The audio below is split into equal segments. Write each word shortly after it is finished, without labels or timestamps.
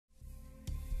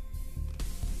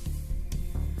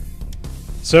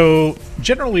So,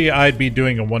 generally I'd be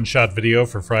doing a one-shot video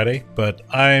for Friday, but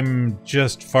I'm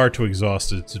just far too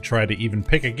exhausted to try to even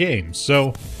pick a game,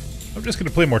 so I'm just going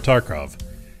to play more Tarkov.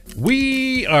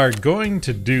 We are going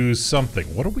to do something.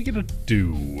 What are we going to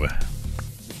do?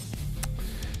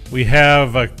 We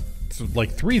have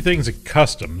like 3 things at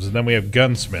customs, and then we have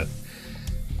gunsmith.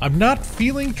 I'm not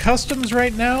feeling customs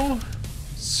right now,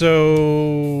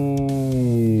 so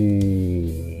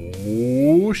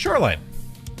shoreline.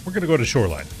 We're gonna go to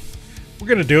shoreline. We're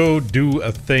gonna do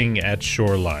a thing at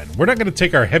shoreline. We're not gonna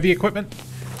take our heavy equipment.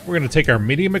 We're gonna take our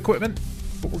medium equipment,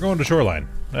 but we're going to shoreline.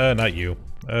 Not you.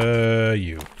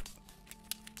 You.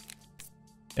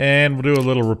 And we'll do a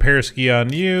little repair ski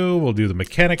on you. We'll do the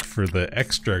mechanic for the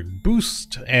extra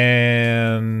boost,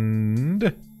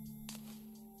 and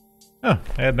oh,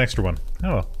 I had an extra one.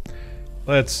 Oh well.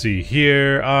 Let's see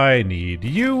here. I need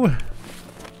you.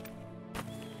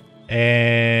 And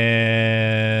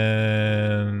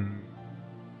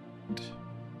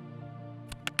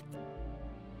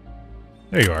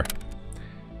there you are.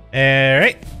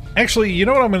 Alright. Actually, you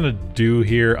know what I'm going to do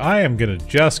here? I am going to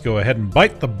just go ahead and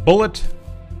bite the bullet.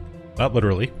 Not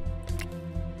literally.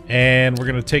 And we're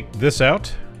going to take this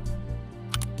out.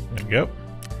 There we go.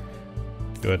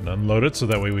 Go ahead and unload it so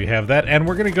that way we have that. And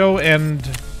we're going to go and...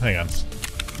 hang on.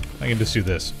 I can just do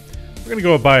this. We're going to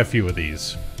go buy a few of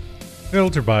these.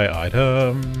 Filter by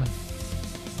item.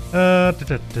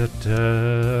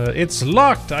 It's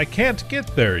locked. I can't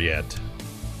get there yet.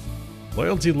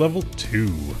 Loyalty level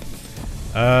 2.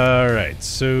 Alright,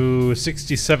 so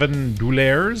 67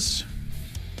 dollars.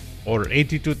 Or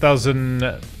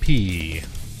 82,000 P.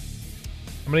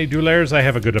 How many dollars? I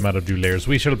have a good amount of dollars.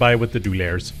 We shall buy with the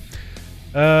dollars.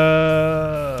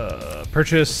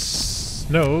 Purchase.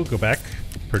 No, go back.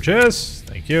 Purchase.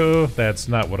 Thank you. That's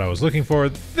not what I was looking for.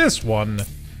 This one.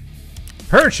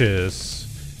 Purchase.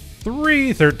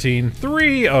 313.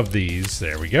 3 of these.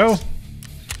 There we go.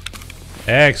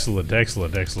 Excellent,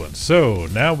 excellent, excellent. So,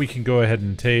 now we can go ahead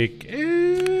and take...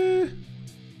 I'll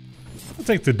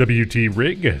take the WT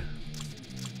rig. Doop,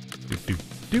 doop,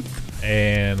 doop.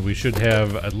 And we should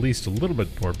have at least a little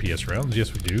bit more PS rounds.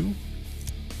 Yes, we do.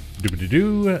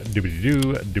 Doobity-doo, doobity-doo,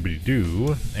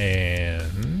 doobity-doo,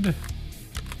 and...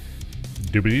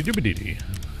 doobity-doobity-dee.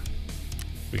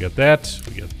 We got that.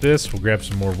 We got this. We'll grab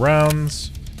some more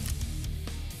rounds.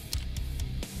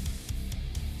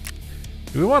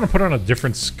 Do we want to put on a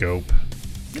different scope?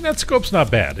 I mean, that scope's not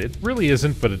bad. It really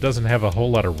isn't, but it doesn't have a whole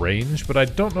lot of range. But I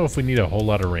don't know if we need a whole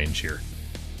lot of range here.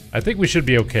 I think we should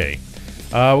be okay.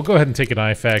 We'll go ahead and take an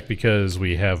IFAC because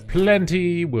we have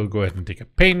plenty. We'll go ahead and take a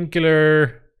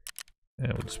painkiller.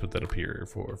 And we'll just put that up here,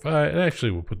 4 or 5.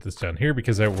 Actually, we'll put this down here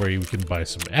because that way we can buy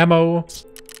some ammo.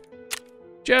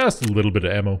 Just a little bit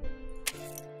of ammo.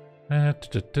 There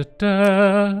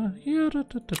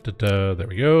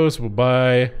we go. So we'll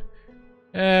buy...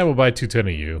 we'll buy 210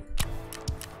 of you.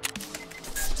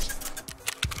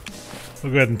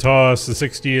 We'll go ahead and toss the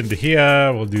 60 into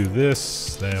here. We'll do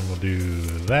this. Then we'll do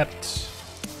that.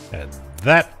 And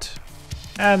that.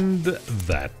 And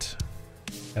that.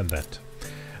 And that.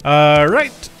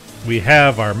 Right. We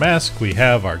have our mask. We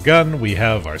have our gun. We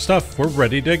have our stuff. We're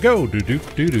ready to go.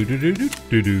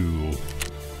 Do-do-do-do-do-do-do-do.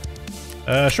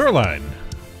 Shoreline.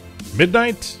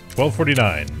 Midnight.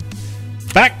 12:49.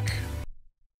 Back.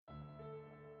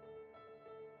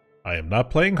 I am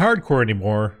not playing hardcore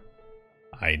anymore.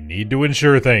 I need to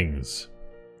ensure things.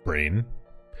 Brain.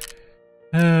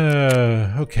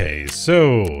 Okay,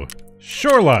 so...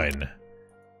 shoreline.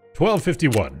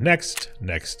 12:51. Next,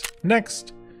 next,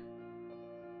 next.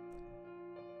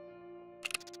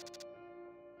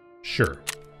 Sure.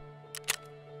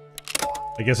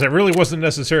 I guess that really wasn't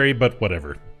necessary, but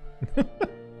whatever.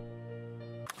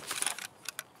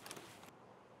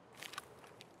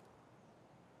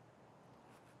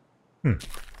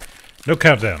 No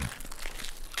countdown.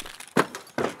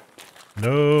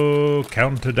 No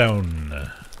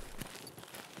countdown.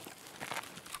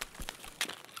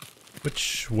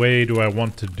 Which way do I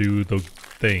want to do the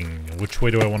thing? Which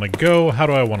way do I want to go? How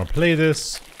do I want to play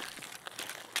this?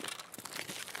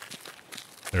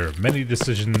 There are many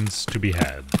decisions to be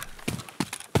had.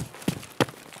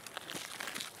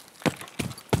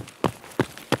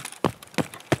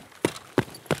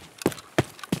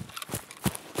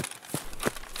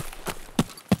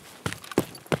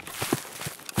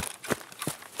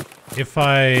 If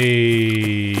I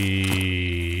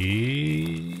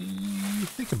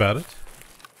think about it,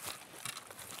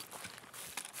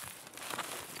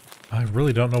 I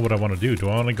really don't know what I want to do. Do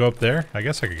I want to go up there? I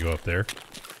guess I could go up there.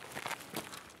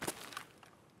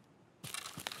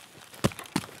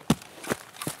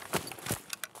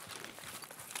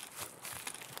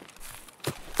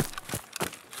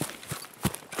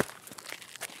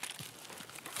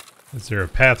 Is there a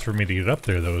path for me to get up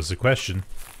there, though, is the question.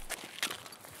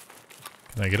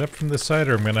 Can I get up from this side,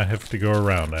 or I'm gonna have to go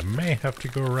around? I may have to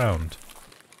go around.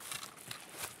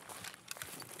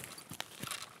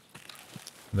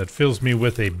 And that fills me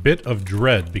with a bit of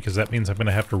dread, because that means I'm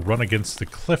gonna have to run against the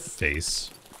cliff face.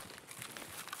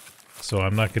 So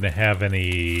I'm not gonna have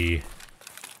any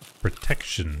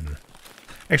protection.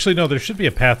 Actually, no, there should be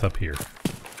a path up here.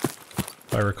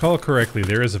 If I recall correctly,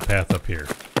 there is a path up here.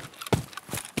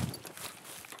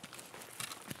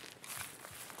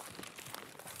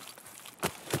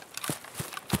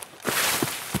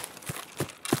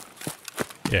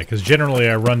 Yeah, because generally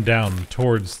I run down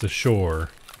towards the shore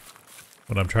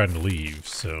when I'm trying to leave,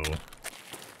 so...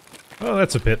 Oh,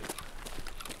 that's a pit.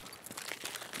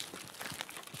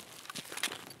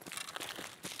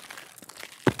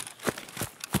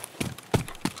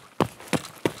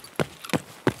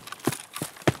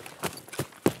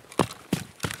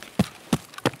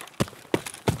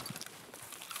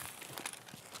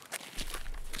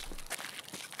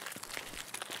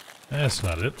 That's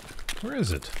not it. Where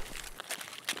is it?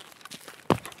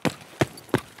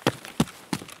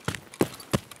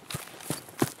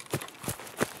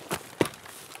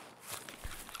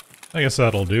 I guess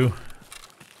that'll do.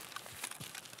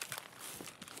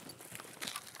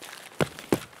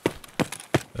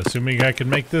 Assuming I can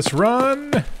make this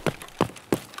run.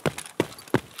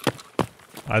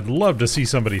 I'd love to see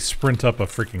somebody sprint up a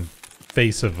freaking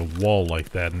face of a wall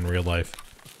like that in real life.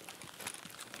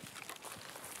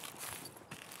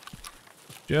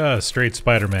 Just straight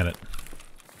Spider-Man it.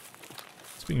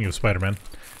 Speaking of Spider-Man.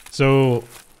 So,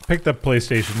 picked up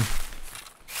PlayStation.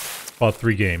 Bought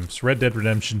 3 games. Red Dead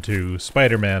Redemption 2,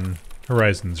 Spider-Man,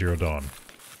 Horizon Zero Dawn.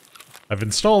 I've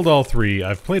installed all 3.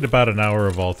 I've played about an hour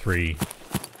of all 3.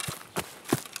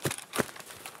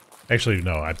 Actually,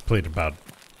 no, I've played about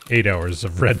 8 hours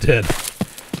of Red Dead.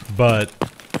 But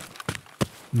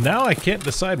now I can't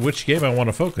decide which game I want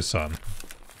to focus on.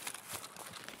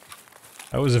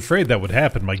 I was afraid that would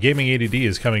happen. My gaming ADD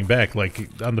is coming back.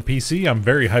 Like, on the PC, I'm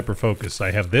very hyper-focused.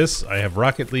 I have this, I have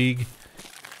Rocket League,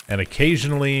 and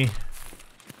occasionally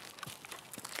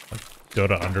go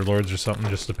to Underlords or something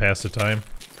just to pass the time.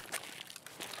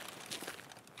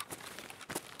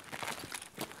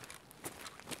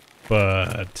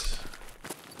 But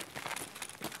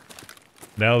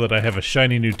now that I have a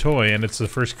shiny new toy, and it's the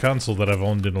first console that I've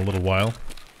owned in a little while,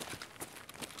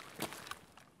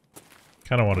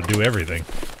 kind of want to do everything.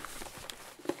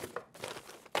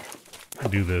 I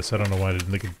do this. I don't know why I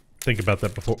didn't think about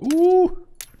that before. Ooh!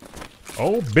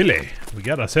 Oh, Billy! We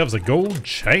got ourselves a gold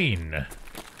chain.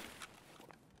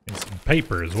 And some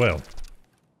paper as well.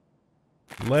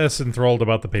 Less enthralled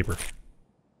about the paper.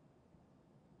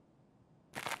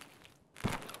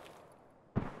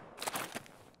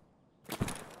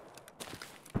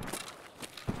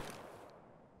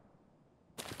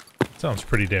 Sounds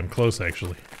pretty damn close,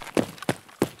 actually.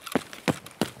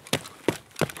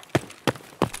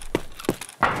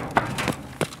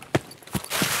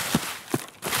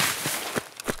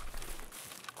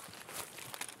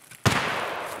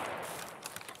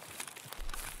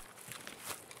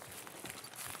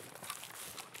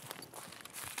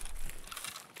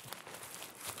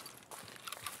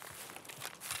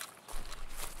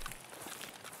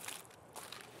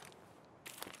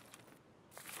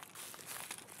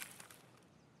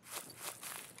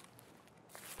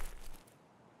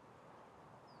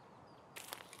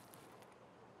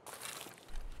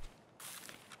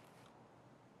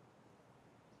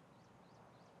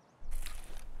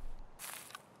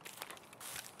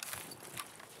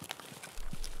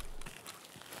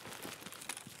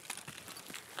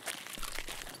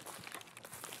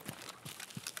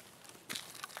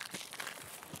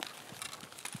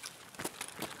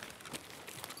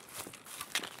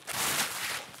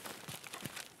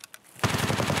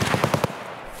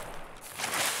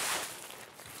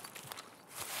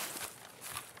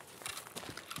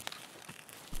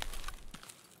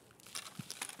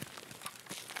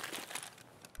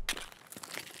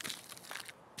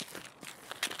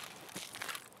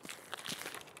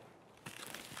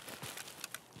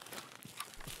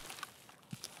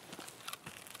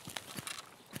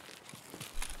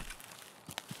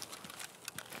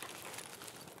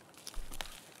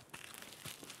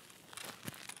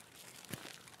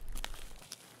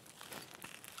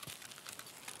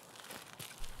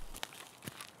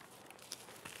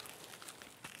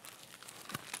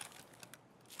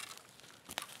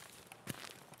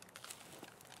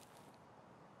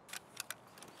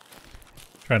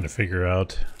 Trying to figure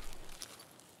out.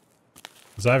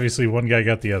 Because obviously one guy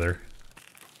got the other.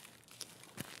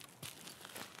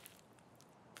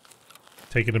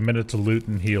 Taking a minute to loot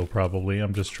and heal, probably.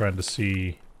 I'm just trying to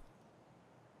see...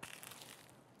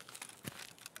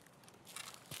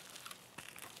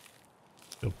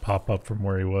 He'll pop up from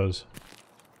where he was.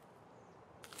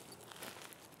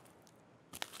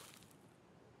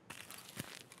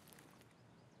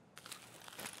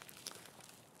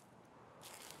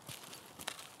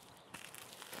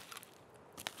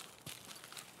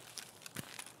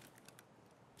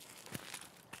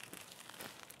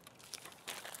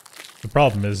 The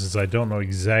problem is I don't know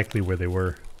exactly where they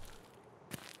were.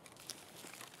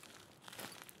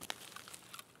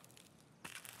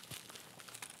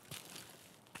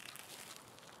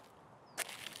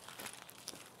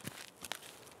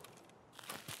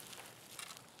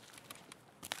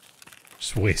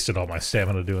 Just wasted all my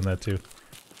stamina doing that too.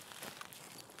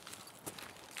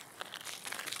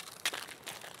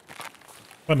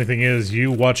 Funny thing is,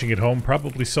 you watching at home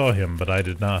probably saw him, but I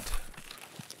did not.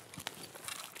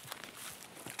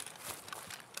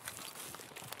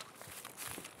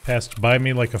 Passed by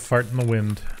me like a fart in the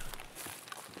wind.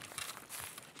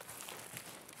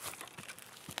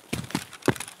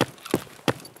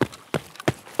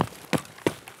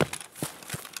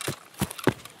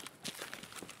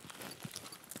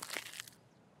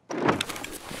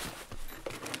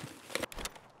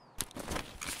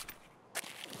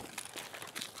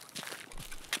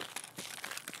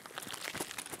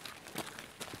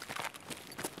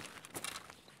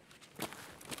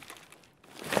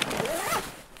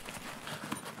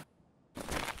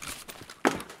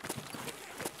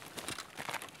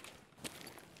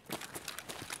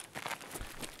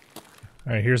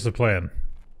 Alright, here's the plan.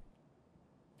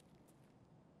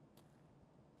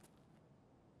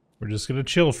 We're just gonna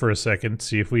chill for a second,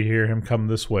 see if we hear him come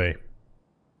this way.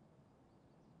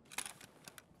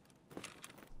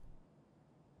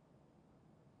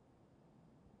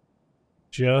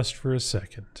 Just for a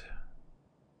second.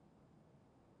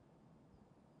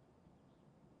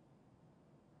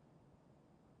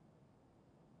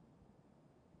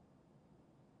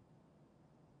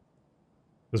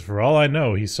 Because for all I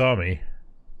know, he saw me.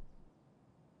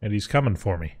 And he's coming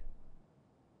for me.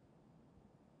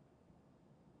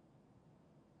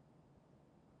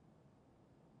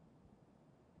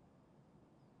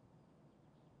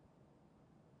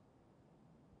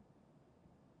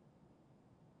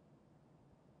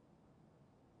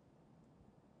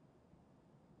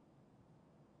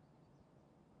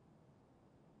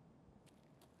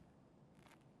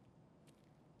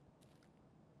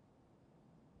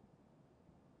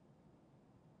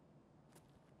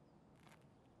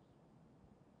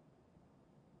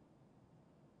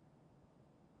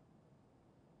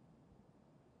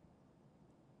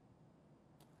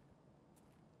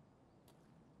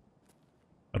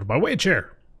 Out of my way,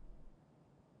 chair!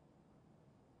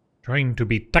 Trying to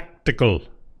be tactical.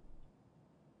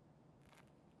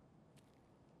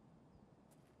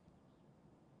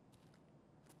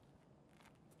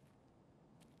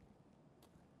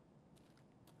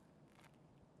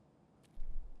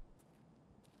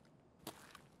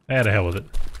 Ah, the hell with it.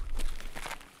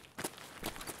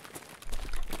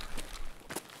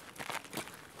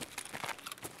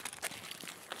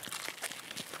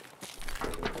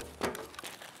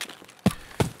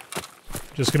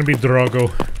 Just gonna be Drogo.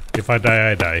 If I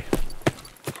die, I die.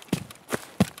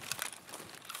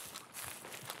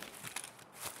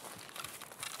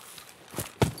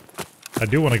 I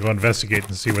do want to go investigate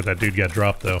and see where that dude got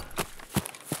dropped, though.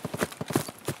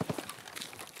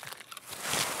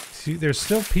 See, there's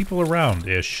still people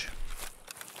around-ish.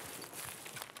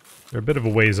 They're a bit of a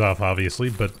ways off,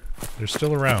 obviously, but they're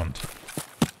still around.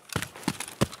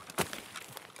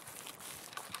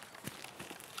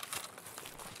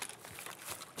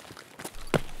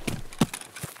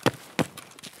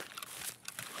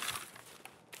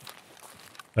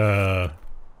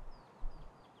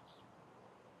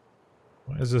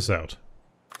 Why is this out?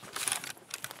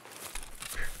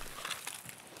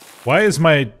 Why is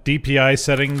my DPI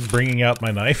setting bringing out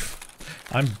my knife?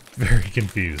 I'm very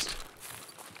confused.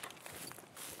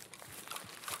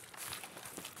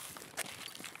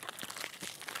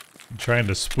 I'm trying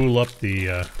to spool up the,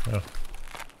 oh.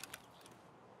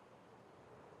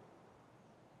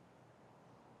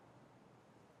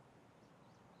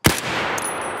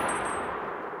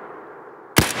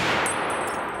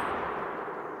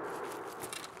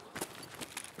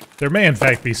 There may in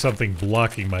fact be something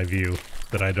blocking my view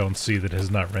that I don't see that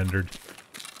has not rendered.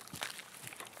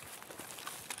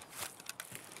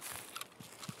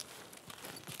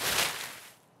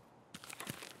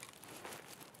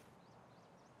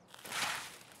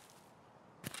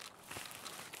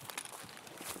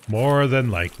 More than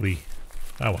likely.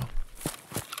 Oh well.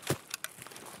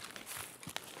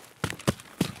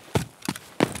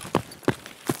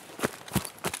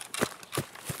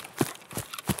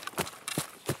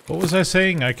 What was I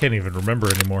saying? I can't even remember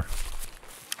anymore.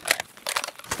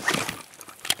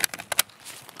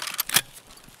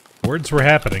 Words were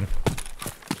happening.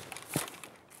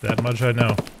 That much I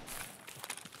know.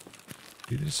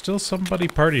 There's still somebody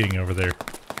partying over there.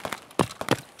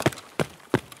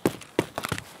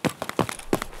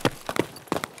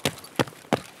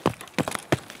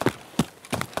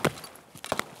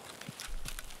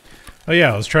 Oh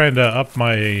yeah, I was trying to up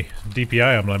my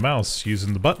DPI on my mouse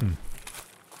using the button.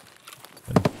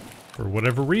 And for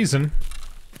whatever reason...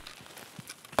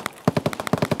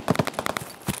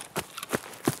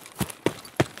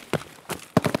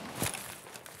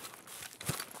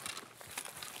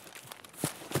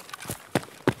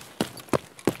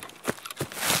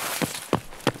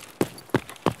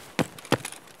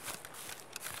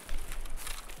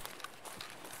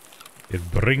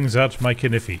 it brings out my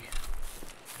kniffy.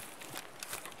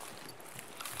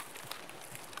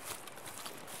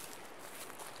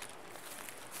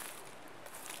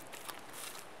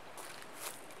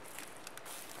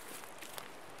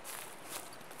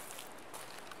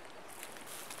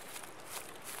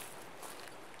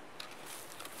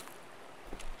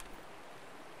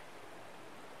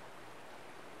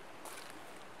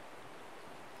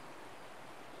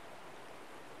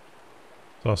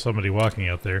 Saw somebody walking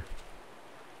out there.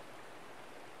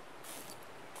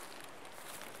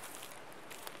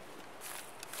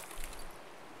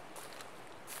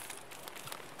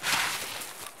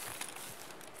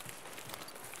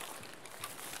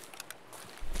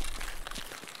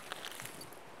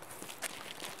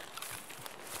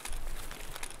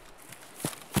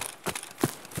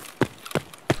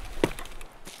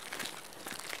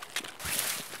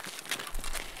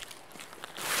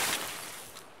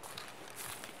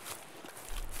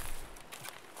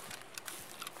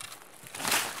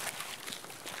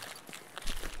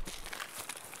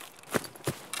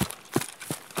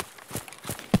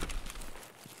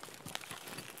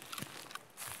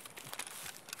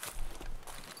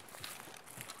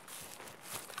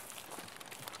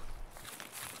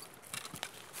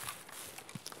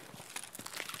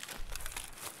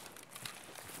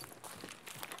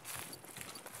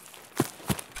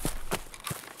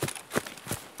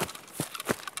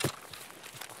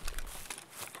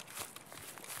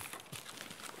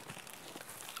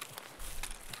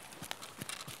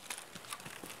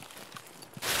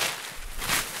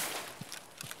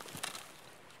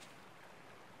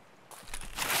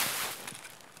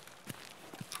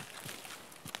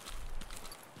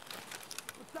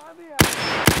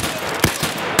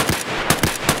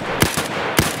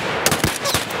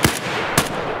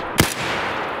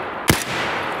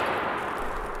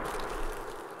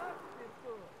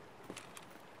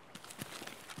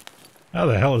 How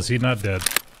the hell is he not dead?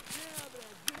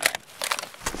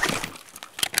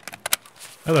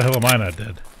 How the hell am I not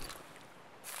dead?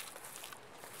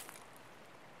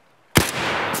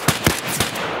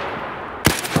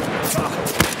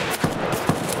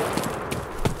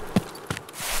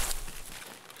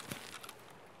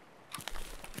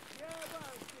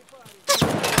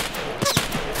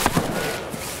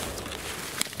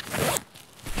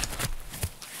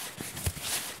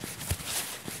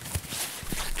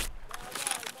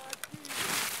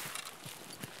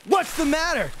 What's the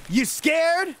matter? You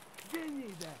scared?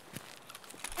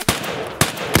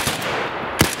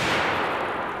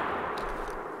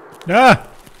 Ah!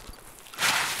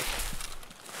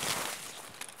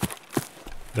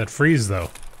 That freeze, though.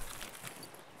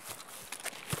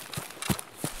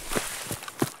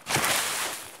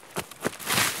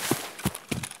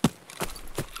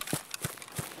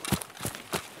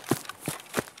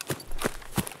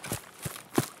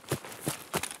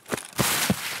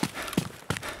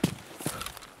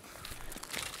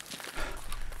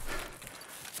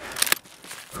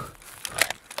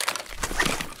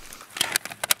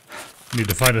 Need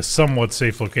to find a somewhat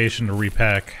safe location to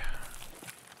repack.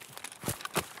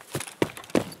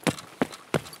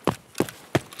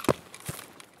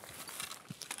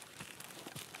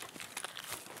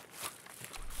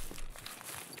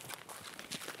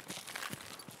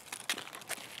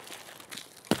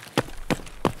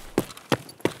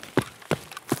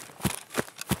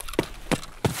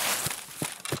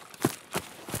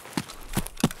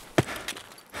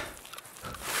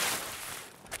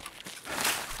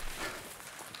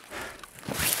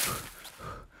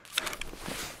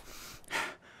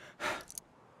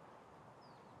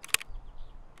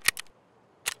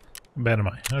 How bad am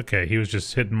I? Okay, he was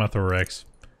just hitting my thorax.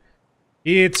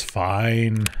 It's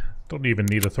fine. Don't even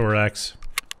need a thorax.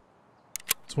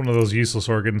 It's one of those useless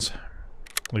organs,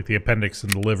 like the appendix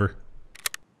and the liver.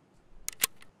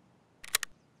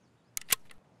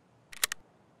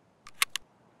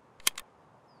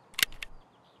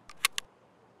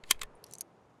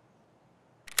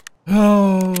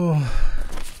 Oh.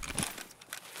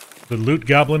 The loot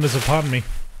goblin is upon me.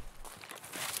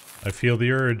 I feel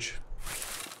the urge.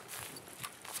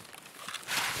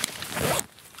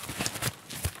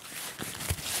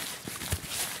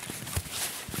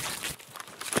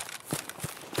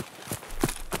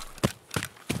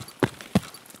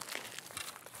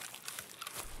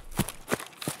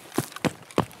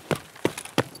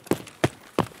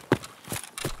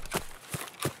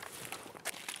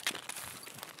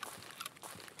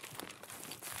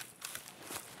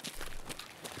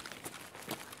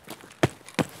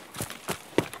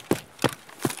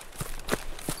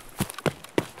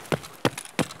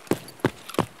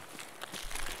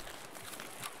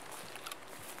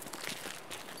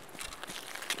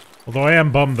 Although I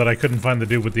am bummed that I couldn't find the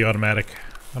dude with the automatic.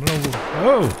 I don't know.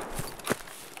 Oh!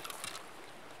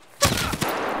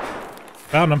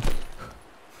 Found him.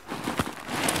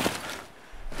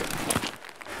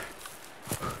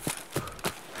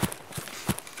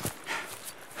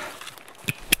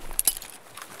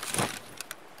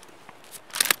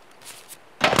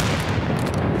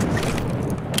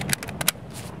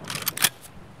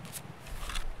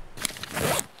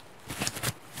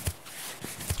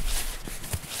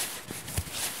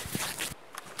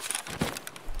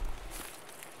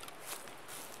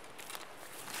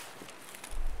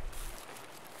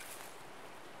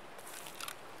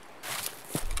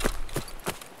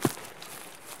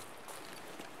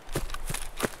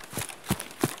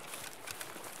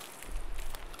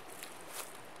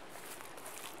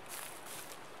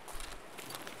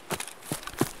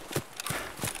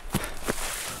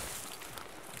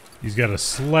 He's got a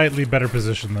slightly better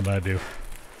position than I do.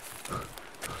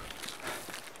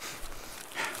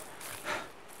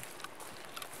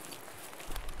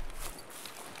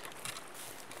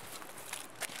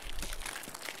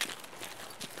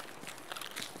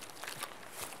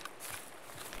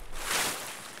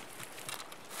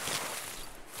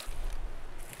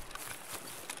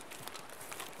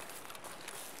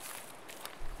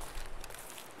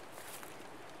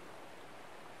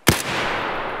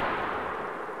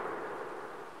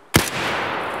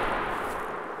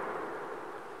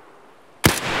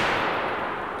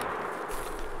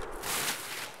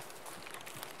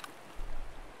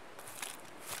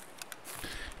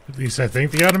 At least I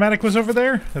think the automatic was over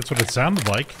there. That's what it sounded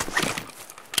like.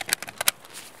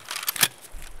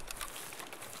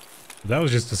 That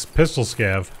was just a pistol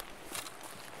scav.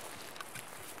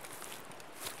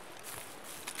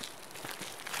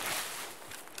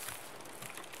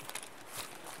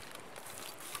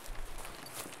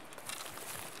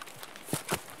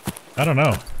 I don't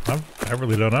know. I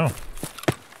really don't know.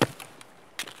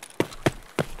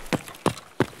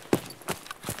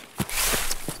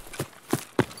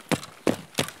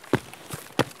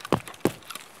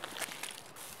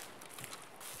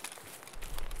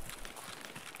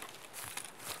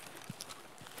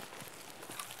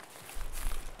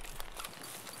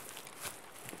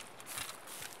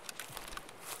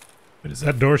 Wait, is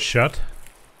that door shut?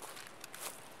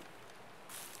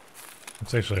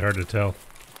 It's actually hard to tell.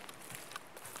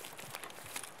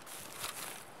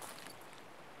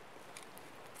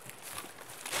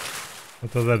 I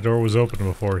thought that door was open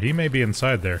before. He may be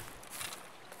inside there.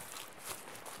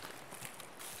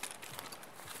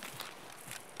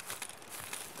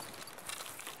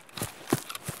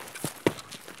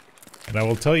 And I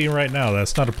will tell you right now,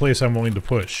 that's not a place I'm willing to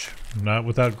push. Not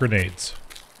without grenades.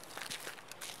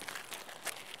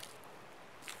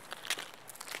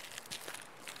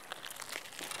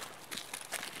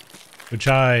 Which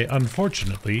I,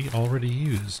 unfortunately, already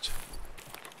used.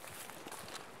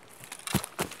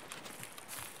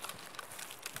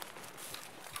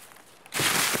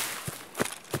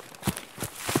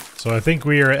 So I think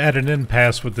we are at an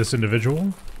impasse with this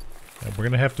individual, and we're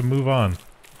gonna have to move on.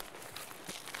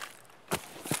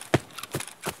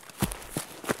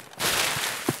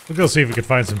 We'll go see if we can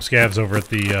find some scavs over at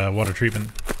the water treatment.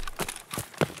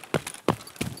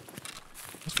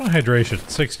 What's my hydration?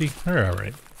 60? We're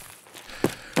alright.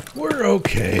 We're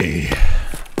okay.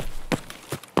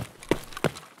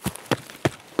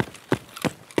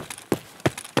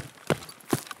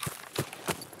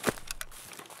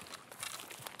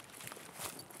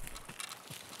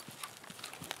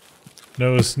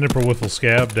 No snipper whiffle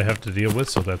scab to have to deal with,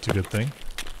 so that's a good thing.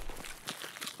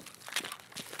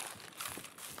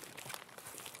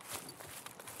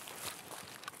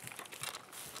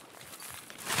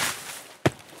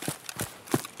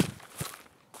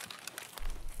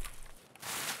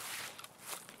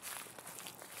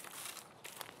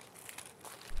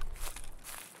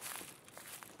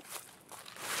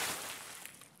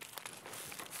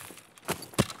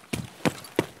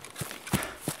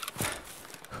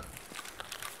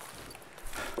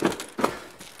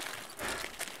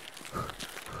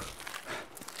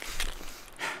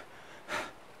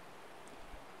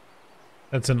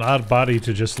 That's an odd body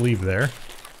to just leave there.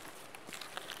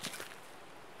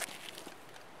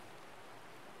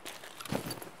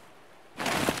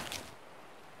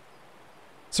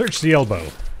 Search the elbow.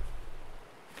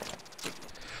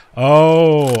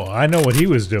 Oh, I know what he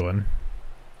was doing.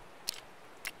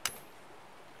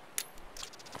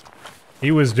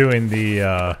 He was doing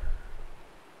the,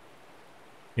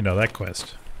 you know, that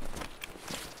quest.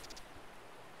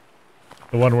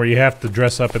 The one where you have to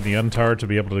dress up in the Untar to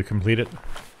be able to complete it.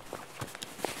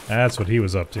 That's what he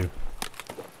was up to.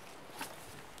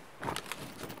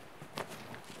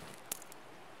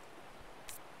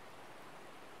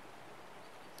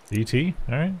 DT?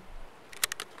 Alright.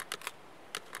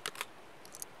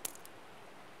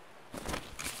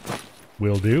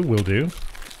 Will do, will do.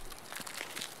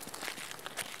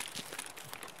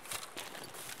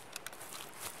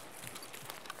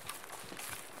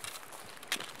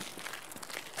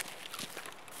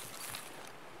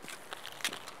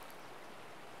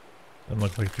 Doesn't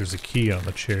look like there's a key on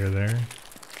the chair there.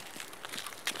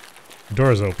 The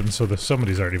door's open, so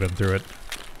somebody's already been through it.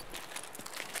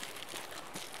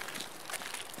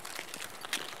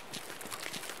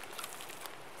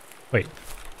 Wait.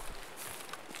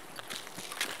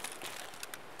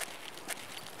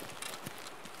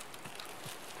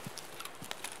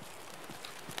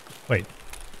 Wait.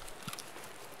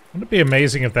 Wouldn't it be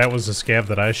amazing if that was the scav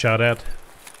that I shot at?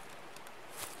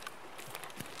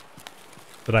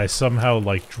 That I somehow,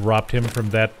 like, dropped him from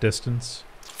that distance?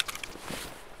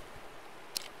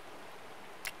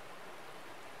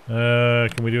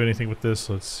 Can we do anything with this?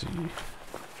 Let's see.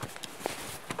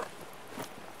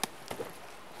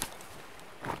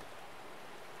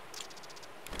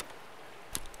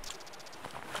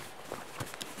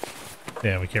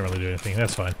 Yeah, we can't really do anything.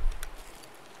 That's fine.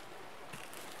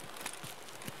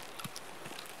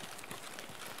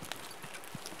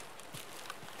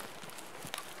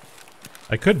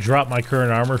 I could drop my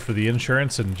current armor for the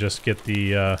insurance and just get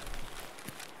the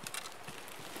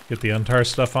Untar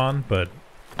stuff on, but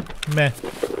meh.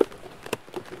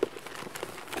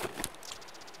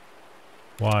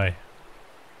 Why?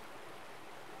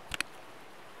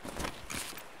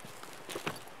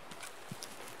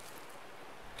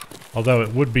 Although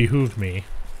it would behoove me.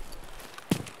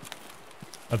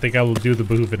 I think I will do the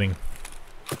behoovening.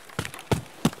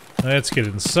 Let's get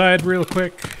inside real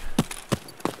quick.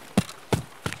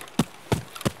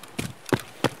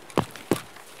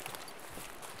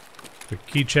 Quick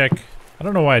key check. I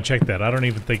don't know why I checked that. I don't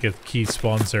even think a key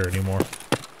spawns there anymore.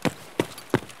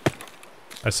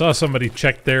 I saw somebody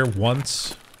check there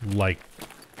once, like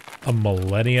a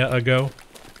millennia ago.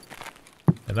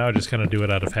 And now I just kind of do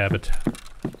it out of habit.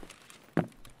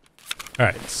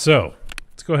 Alright, so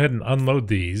let's go ahead and unload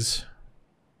these.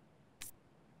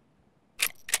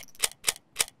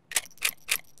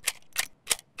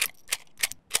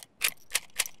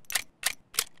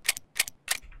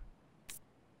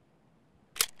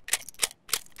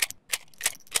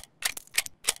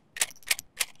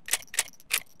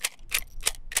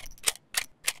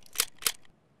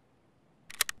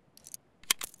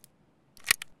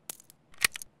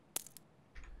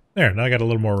 There, now I got a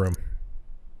little more room.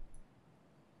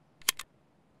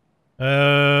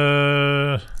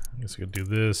 I guess I could do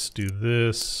this.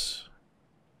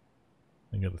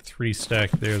 I got a 3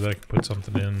 stack there that I can put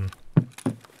something in.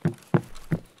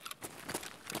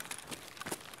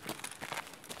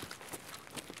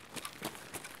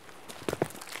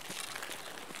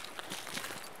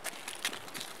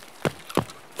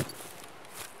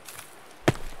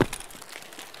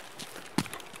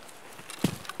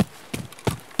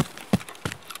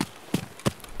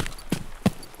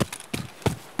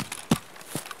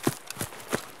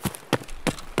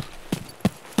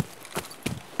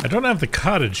 I don't have the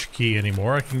cottage key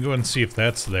anymore. I can go and see if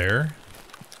that's there.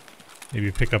 Maybe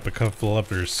pick up a couple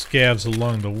other scavs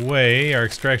along the way. Our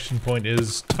extraction point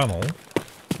is tunnel.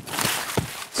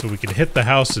 So we can hit the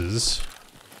houses.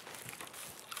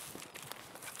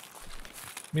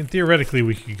 I mean, theoretically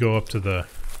we could go up to the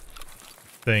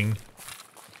thing.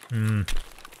 I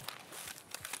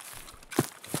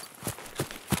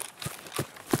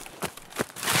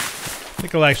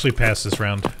think I'll actually pass this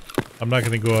round. I'm not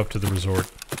going to go up to the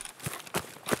resort.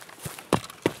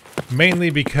 Mainly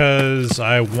because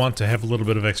I want to have a little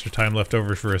bit of extra time left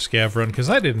over for a scav run, because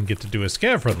I didn't get to do a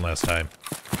scav run last time.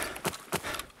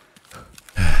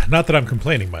 Not that I'm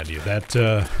complaining, mind you. That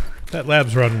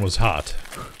labs run was hot.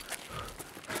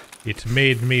 It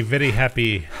made me very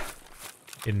happy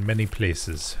in many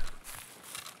places.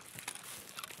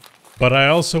 But I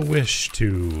also wish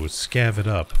to scav it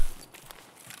up.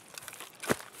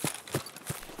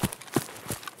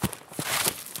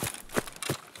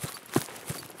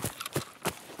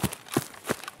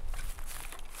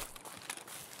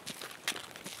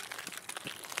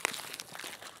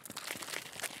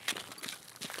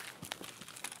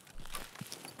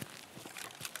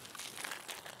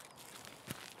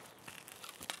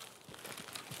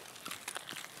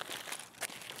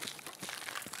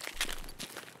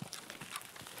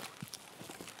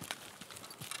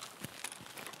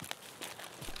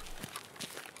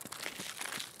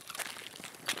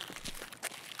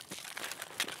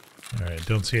 Alright,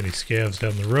 don't see any scavs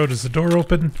down the road. Is the door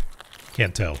open?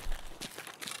 Can't tell.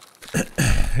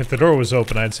 If the door was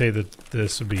open, I'd say that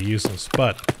this would be useless,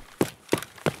 but...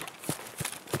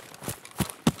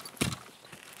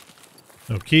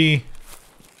 No key.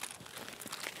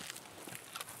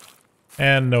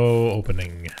 And no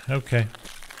opening. Okay.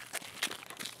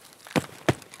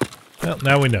 Well,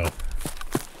 now we know.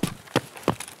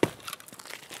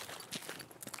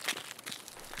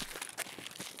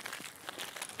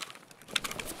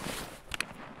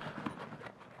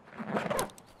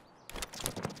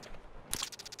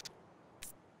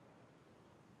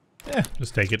 Yeah,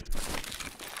 just take it.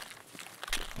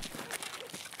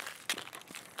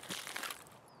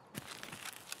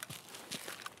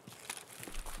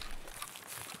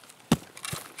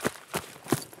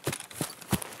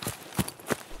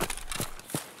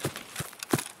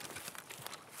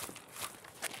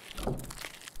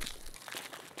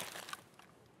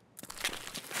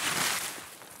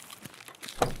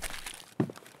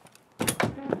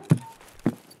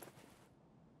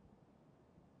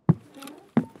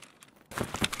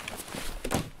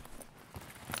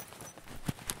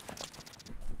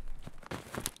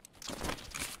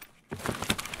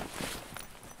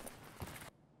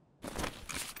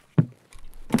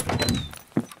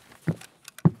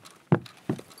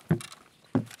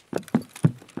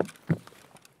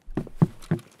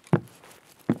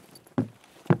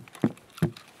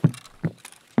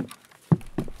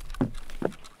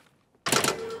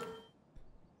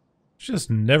 There's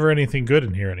just never anything good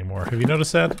in here anymore. Have you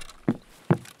noticed that?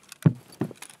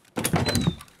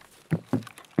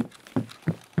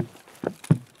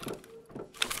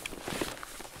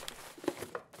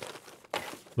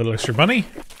 Little extra money.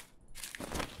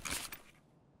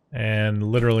 And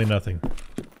literally nothing.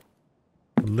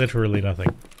 Literally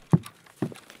nothing.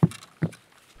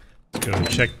 Let's go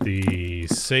check the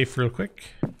safe real quick.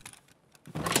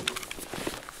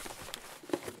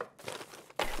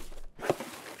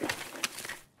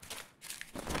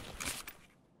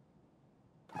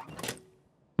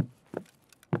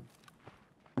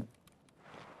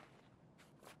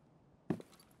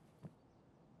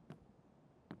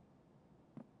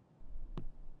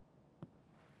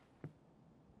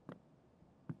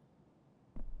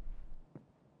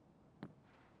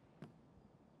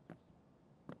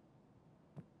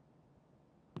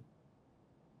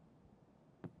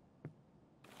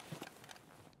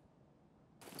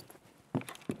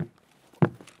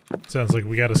 Sounds like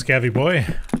we got a scabby boy.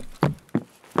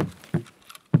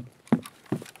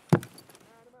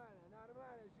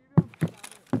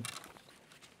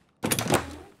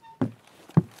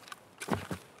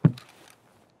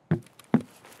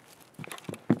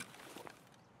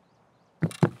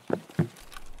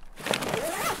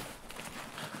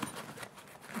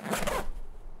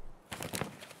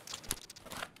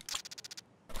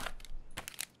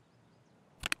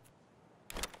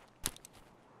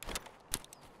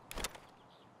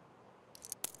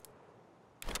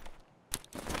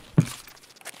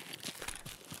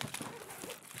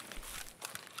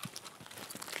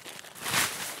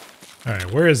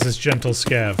 Alright, where is this gentle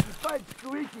scav?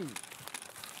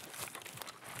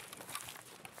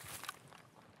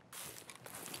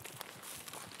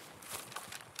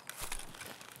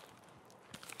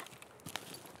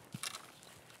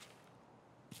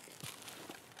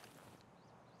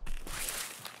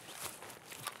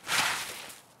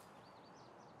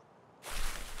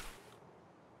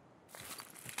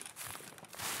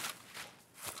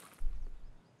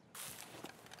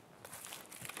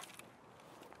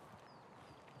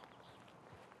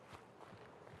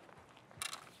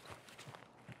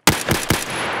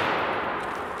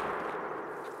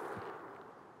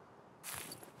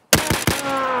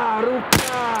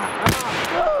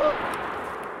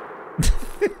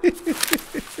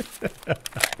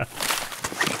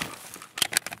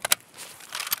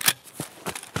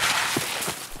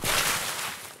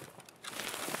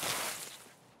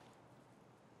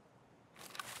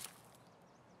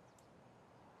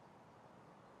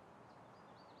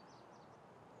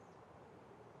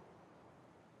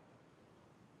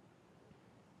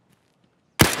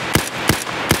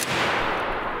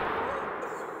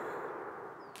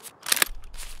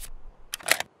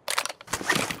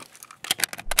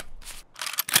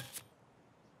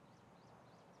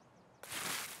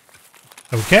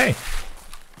 Okay.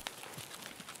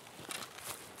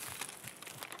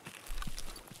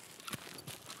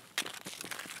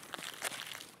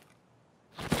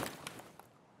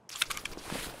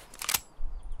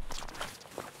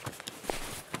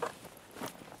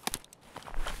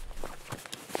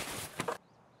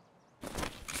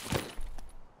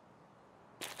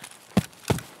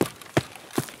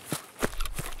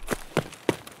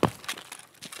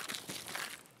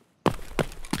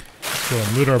 go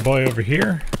and loot our boy over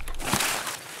here.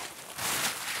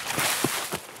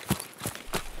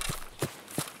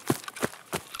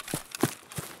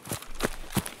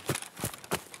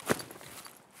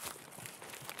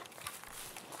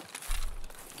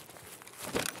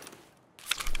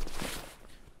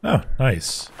 Oh,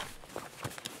 nice.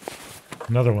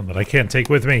 Another one that I can't take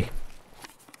with me.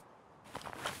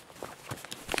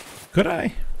 Could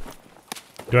I?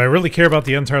 Do I really care about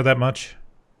the Untar that much?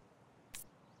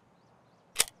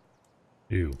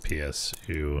 Ew, PS,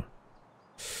 ew.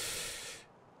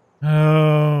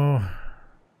 Oh.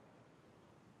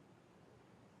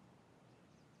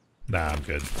 Nah, I'm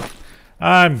good.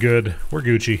 I'm good. We're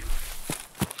Gucci.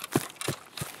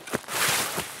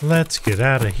 Let's get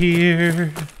out of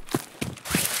here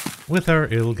with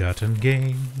our ill-gotten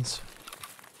gains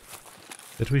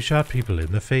that we shot people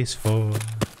in the face for.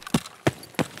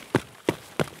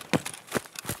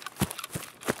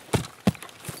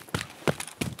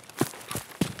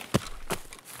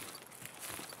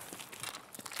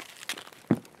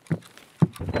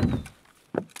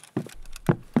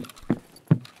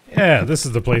 Yeah, this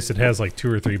is the place that has like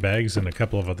 2 or 3 bags and a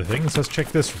couple of other things. Let's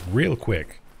check this real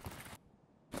quick.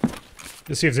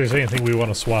 To see if there's anything we want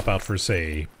to swap out for,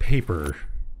 say, paper.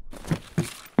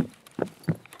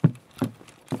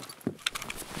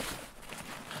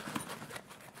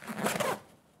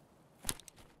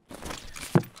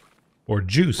 Or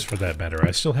juice, for that matter.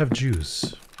 I still have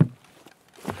juice.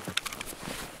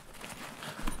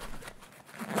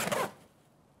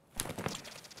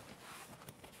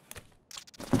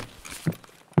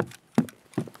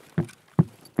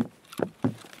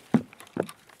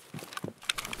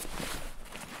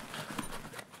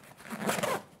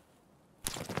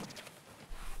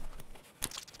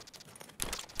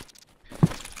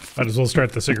 Might as well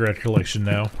start the cigarette collection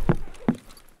now.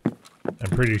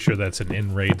 I'm pretty sure that's an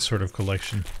in-raid sort of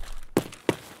collection.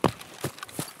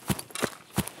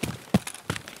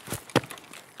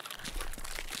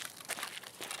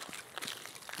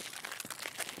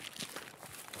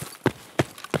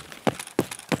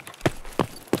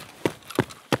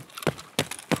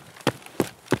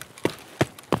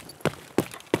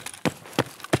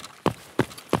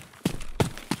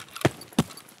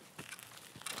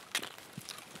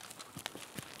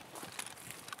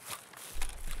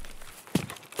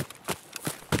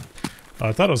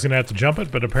 I thought I was going to have to jump it,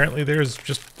 but apparently there's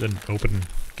just an open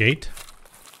gate.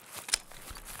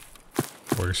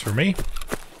 Works for me.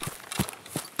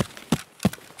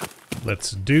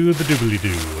 Let's do the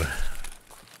doobly-doo.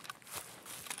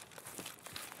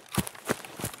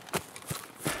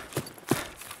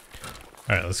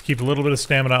 Alright, let's keep a little bit of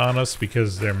stamina on us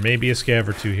because there may be a scav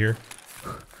or two here.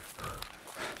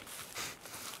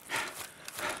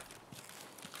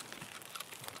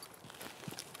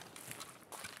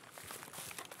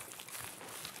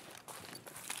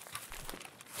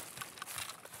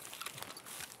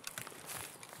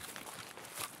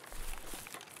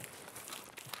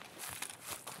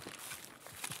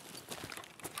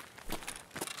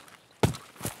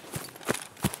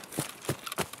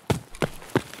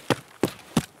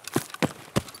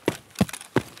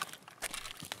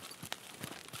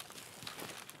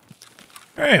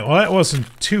 Alright, well that wasn't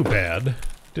too bad.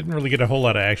 Didn't really get a whole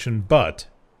lot of action, but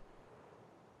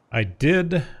I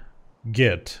did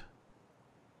get...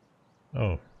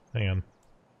 Oh, hang on.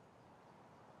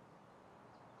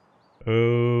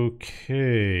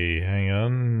 Okay, hang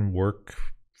on. Work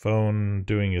phone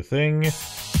doing a thing.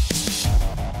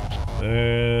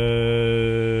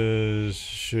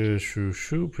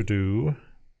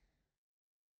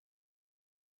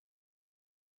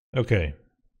 Okay.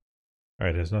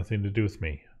 Alright, has nothing to do with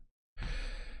me.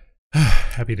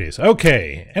 Happy days.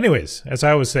 Okay, anyways, as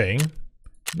I was saying,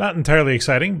 not entirely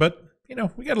exciting, but, you know,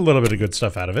 we got a little bit of good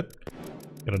stuff out of it.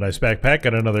 Got a nice backpack,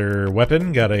 got another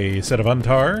weapon, got a set of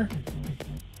Untar,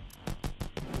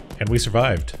 and we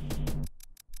survived.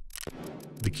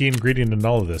 The key ingredient in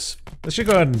all of this. Let's just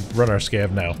go ahead and run our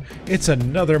scav now. It's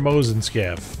another Mosin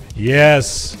scav.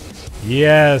 Yes!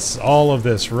 Yes! All of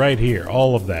this right here.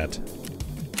 All of that.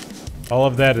 All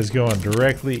of that is going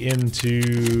directly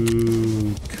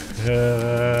into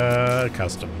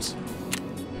customs.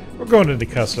 We're going into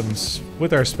customs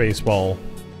with our space ball.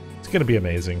 It's going to be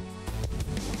amazing.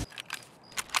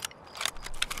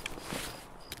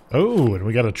 Oh, and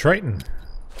we got a Triton.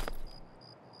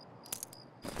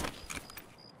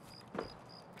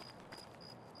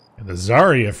 And a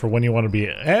Zarya for when you want to be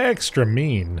extra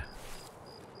mean.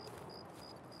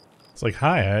 It's like,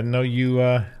 hi, I didn't know you,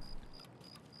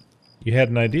 you had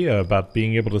an idea about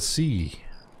being able to see.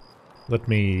 Let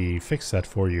me fix that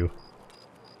for you.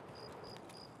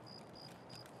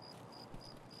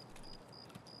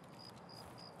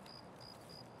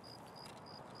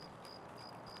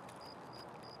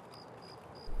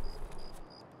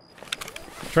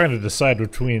 Trying to decide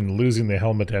between losing the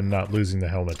helmet and not losing the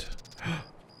helmet.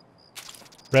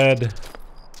 Red.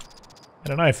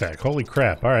 And an IFAK. Holy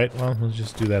crap. Alright, well, let's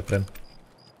just do that then.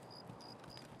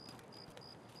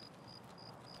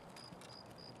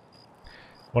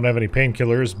 Won't have any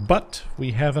painkillers, but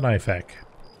we have an IFAK.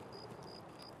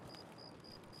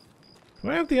 Do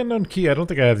I have the unknown key? I don't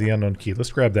think I have the unknown key.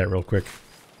 Let's grab that real quick.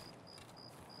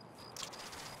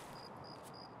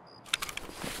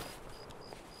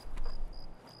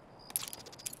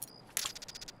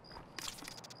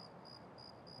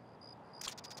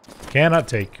 Cannot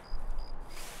take.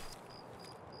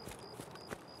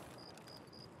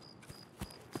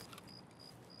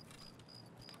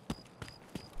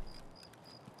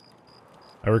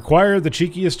 I require the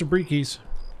cheekiest of breekies.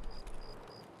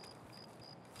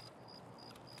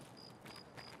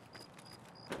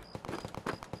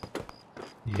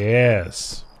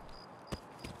 Yes.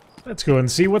 Let's go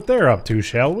and see what they're up to,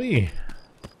 shall we?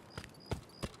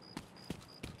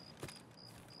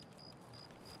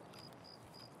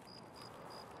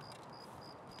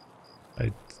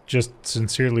 I just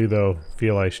sincerely, though,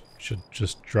 feel I should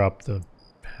just drop the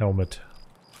helmet.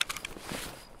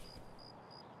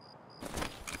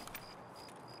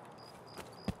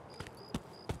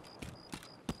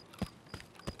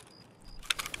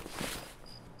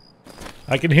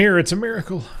 I can hear it's a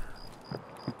miracle.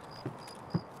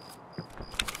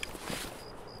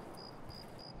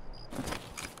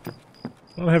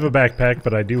 I don't have a backpack,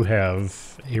 but I do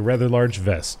have a rather large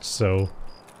vest, so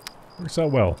works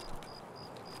out well.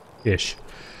 Ish.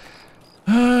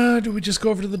 Do we just go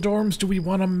over to the dorms? Do we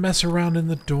want to mess around in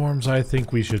the dorms? I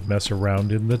think we should mess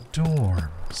around in the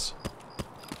dorms.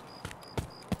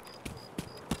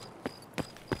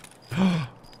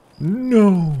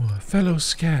 No, fellow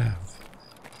scav.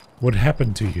 What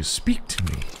happened to you? Speak to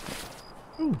me.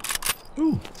 Ooh.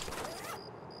 Ooh.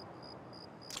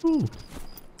 Ooh.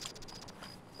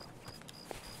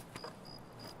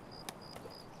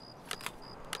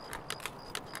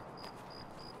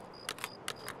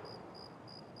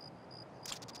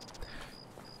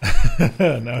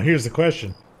 Now here's the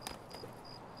question.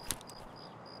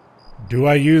 Do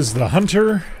I use the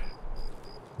hunter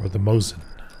or the Mosin?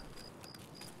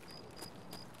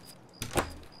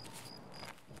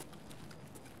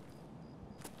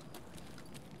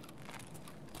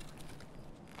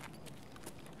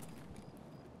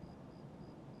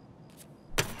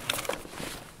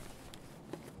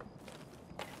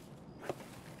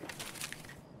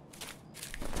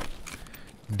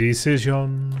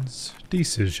 Decisions.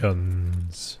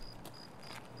 Decisions.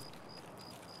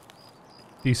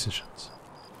 Decisions.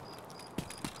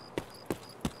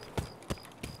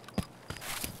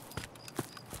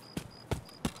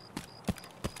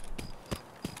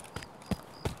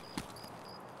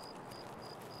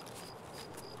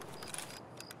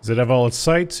 Does it have all its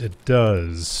sights? It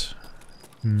does.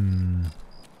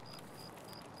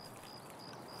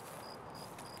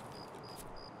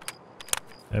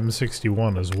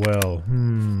 M61 as well.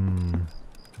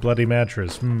 Bloody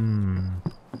mattress.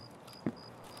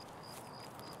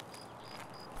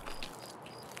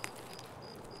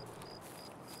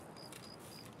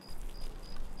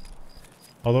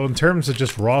 Although in terms of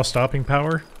just raw stopping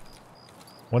power,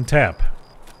 one tap.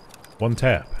 One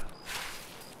tap.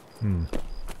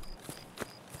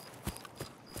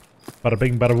 Bada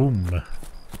bing, bada boom.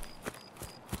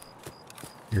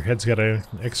 Your head's got an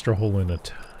extra hole in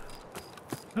it.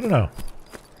 I don't know.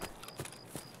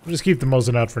 We'll just keep the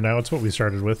Mosin out for now. It's what we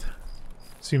started with.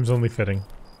 Seems only fitting.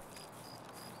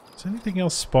 Does anything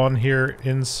else spawn here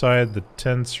inside the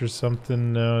tents or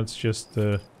something? No, it's just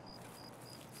a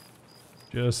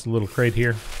little crate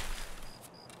here.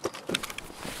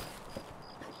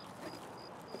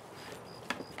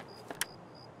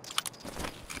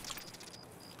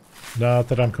 Not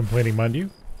that I'm complaining, mind you.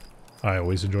 I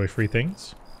always enjoy free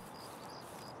things.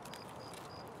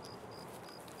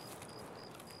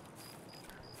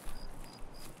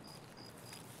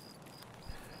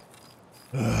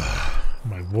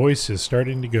 My voice is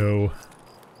starting to go.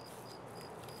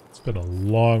 It's been a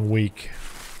long week.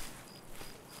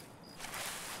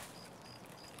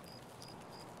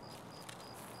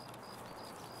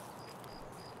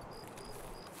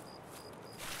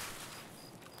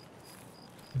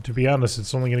 And to be honest,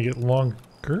 it's only going to get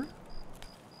longer.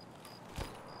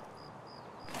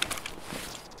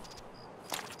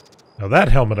 Now that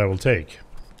helmet I will take.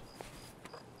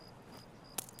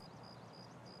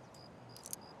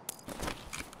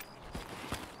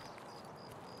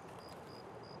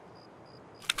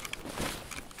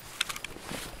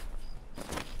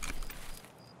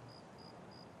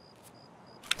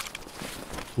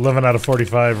 11 out of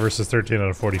 45 versus 13 out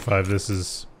of 45. This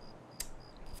is...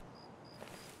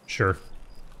 Sure.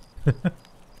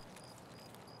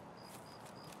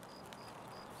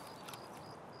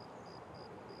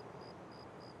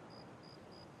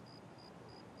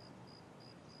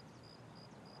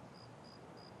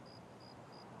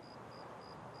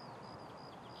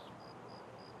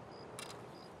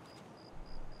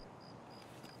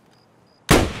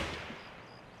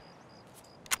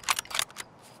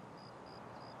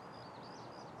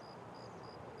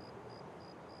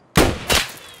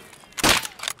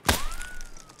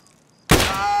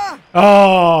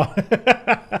 Oh!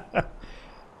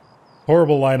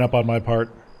 Horrible lineup on my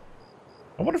part.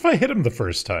 I wonder if I hit him the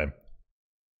first time.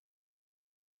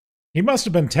 He must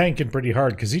have been tanking pretty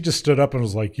hard, because he just stood up and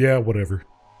was like, yeah, whatever.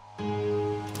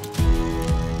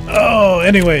 Oh,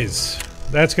 anyways.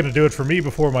 That's going to do it for me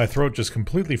before my throat just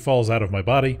completely falls out of my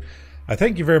body. I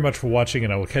thank you very much for watching,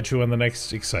 and I will catch you on the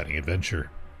next exciting adventure.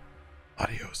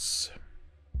 Adios.